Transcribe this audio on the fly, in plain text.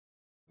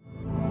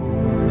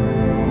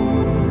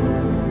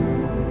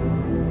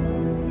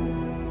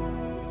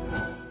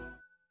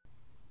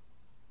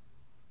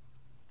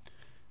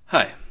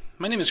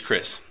My name is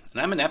Chris, and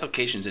I'm an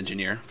applications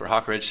engineer for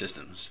Hawker Edge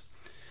Systems.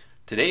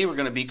 Today we're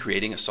going to be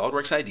creating a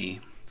Solidworks ID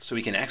so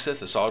we can access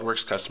the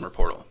Solidworks customer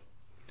portal.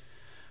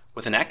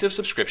 With an active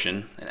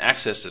subscription and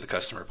access to the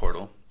customer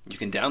portal, you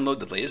can download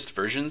the latest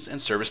versions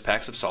and service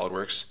packs of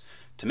SolidWorks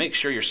to make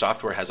sure your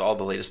software has all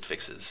the latest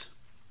fixes.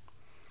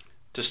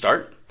 To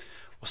start,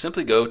 we'll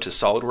simply go to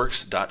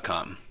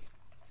solidworks.com.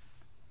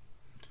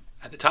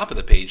 At the top of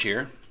the page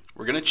here,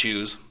 we're going to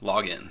choose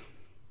Login.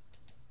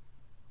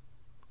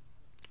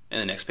 In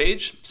the next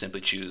page,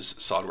 simply choose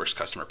SolidWorks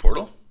Customer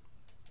Portal.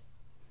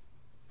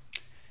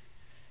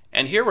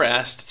 And here we're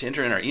asked to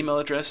enter in our email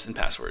address and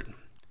password.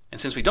 And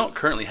since we don't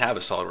currently have a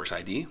SolidWorks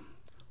ID,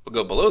 we'll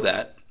go below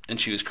that and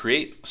choose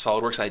Create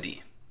SolidWorks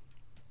ID.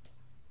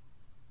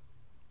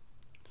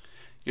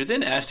 You're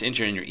then asked to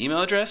enter in your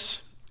email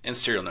address and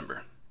serial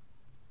number.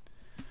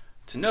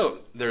 To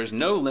note, there is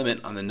no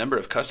limit on the number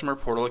of customer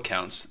portal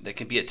accounts that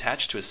can be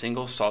attached to a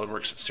single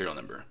SolidWorks serial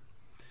number.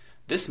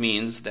 This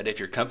means that if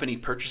your company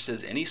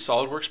purchases any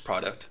SolidWorks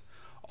product,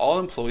 all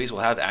employees will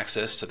have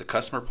access to the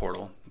customer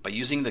portal by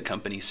using the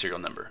company serial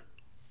number.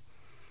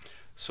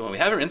 So when we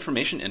have our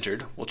information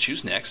entered, we'll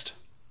choose Next.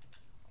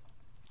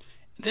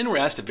 Then we're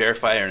asked to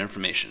verify our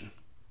information.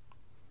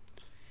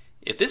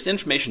 If this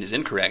information is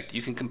incorrect,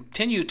 you can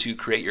continue to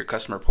create your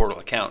customer portal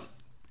account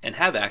and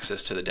have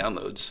access to the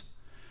downloads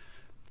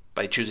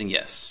by choosing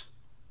Yes.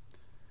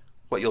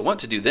 What you'll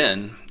want to do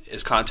then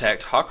is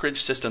contact Hawker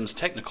Edge Systems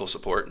technical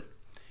support,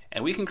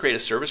 and we can create a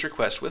service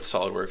request with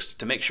SolidWorks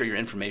to make sure your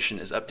information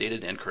is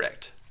updated and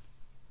correct.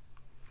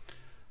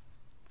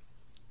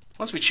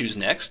 Once we choose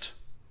Next,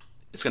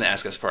 it's going to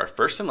ask us for our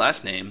first and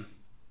last name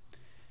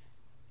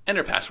and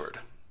our password.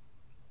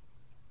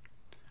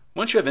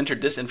 Once you have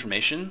entered this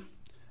information,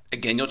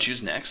 again you'll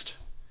choose Next,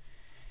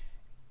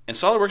 and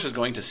SolidWorks is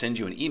going to send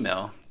you an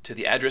email to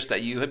the address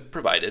that you had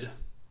provided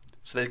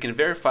so that it can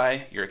verify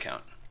your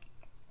account.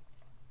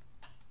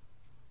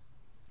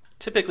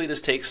 Typically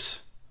this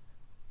takes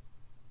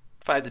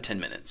 5 to 10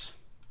 minutes.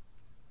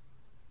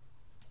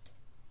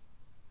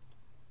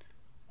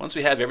 Once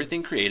we have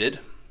everything created,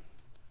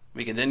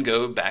 we can then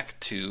go back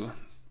to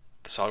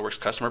the SolidWorks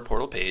customer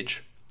portal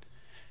page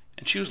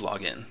and choose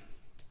Login.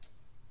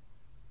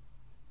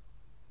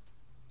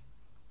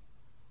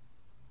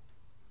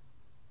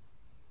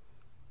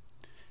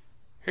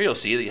 Here you'll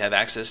see that you have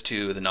access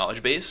to the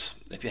knowledge base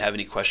if you have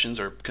any questions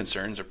or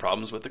concerns or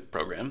problems with the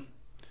program.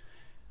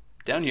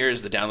 Down here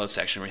is the download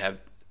section where you have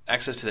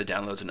access to the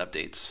downloads and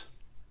updates.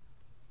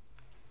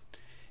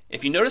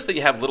 If you notice that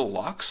you have little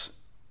locks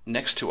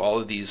next to all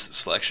of these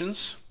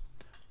selections,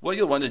 what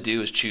you'll want to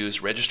do is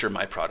choose Register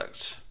My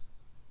Product.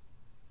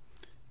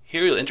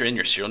 Here you'll enter in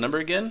your serial number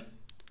again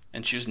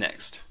and choose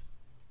Next.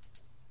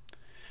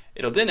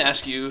 It'll then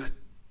ask you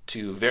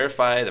to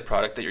verify the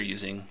product that you're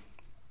using.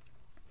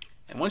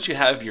 And once you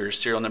have your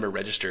serial number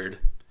registered,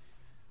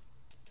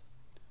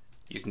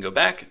 you can go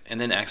back and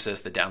then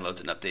access the Downloads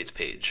and Updates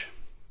page.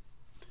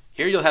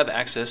 Here you'll have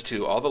access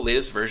to all the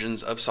latest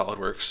versions of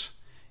SolidWorks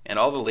and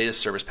all the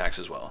latest service packs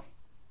as well.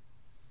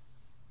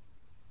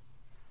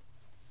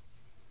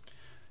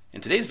 In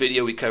today's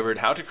video, we covered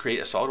how to create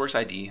a SolidWorks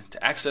ID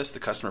to access the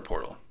customer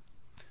portal.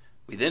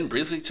 We then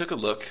briefly took a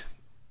look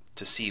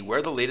to see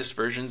where the latest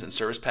versions and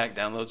service pack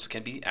downloads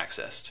can be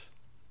accessed.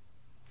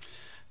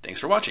 Thanks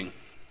for watching.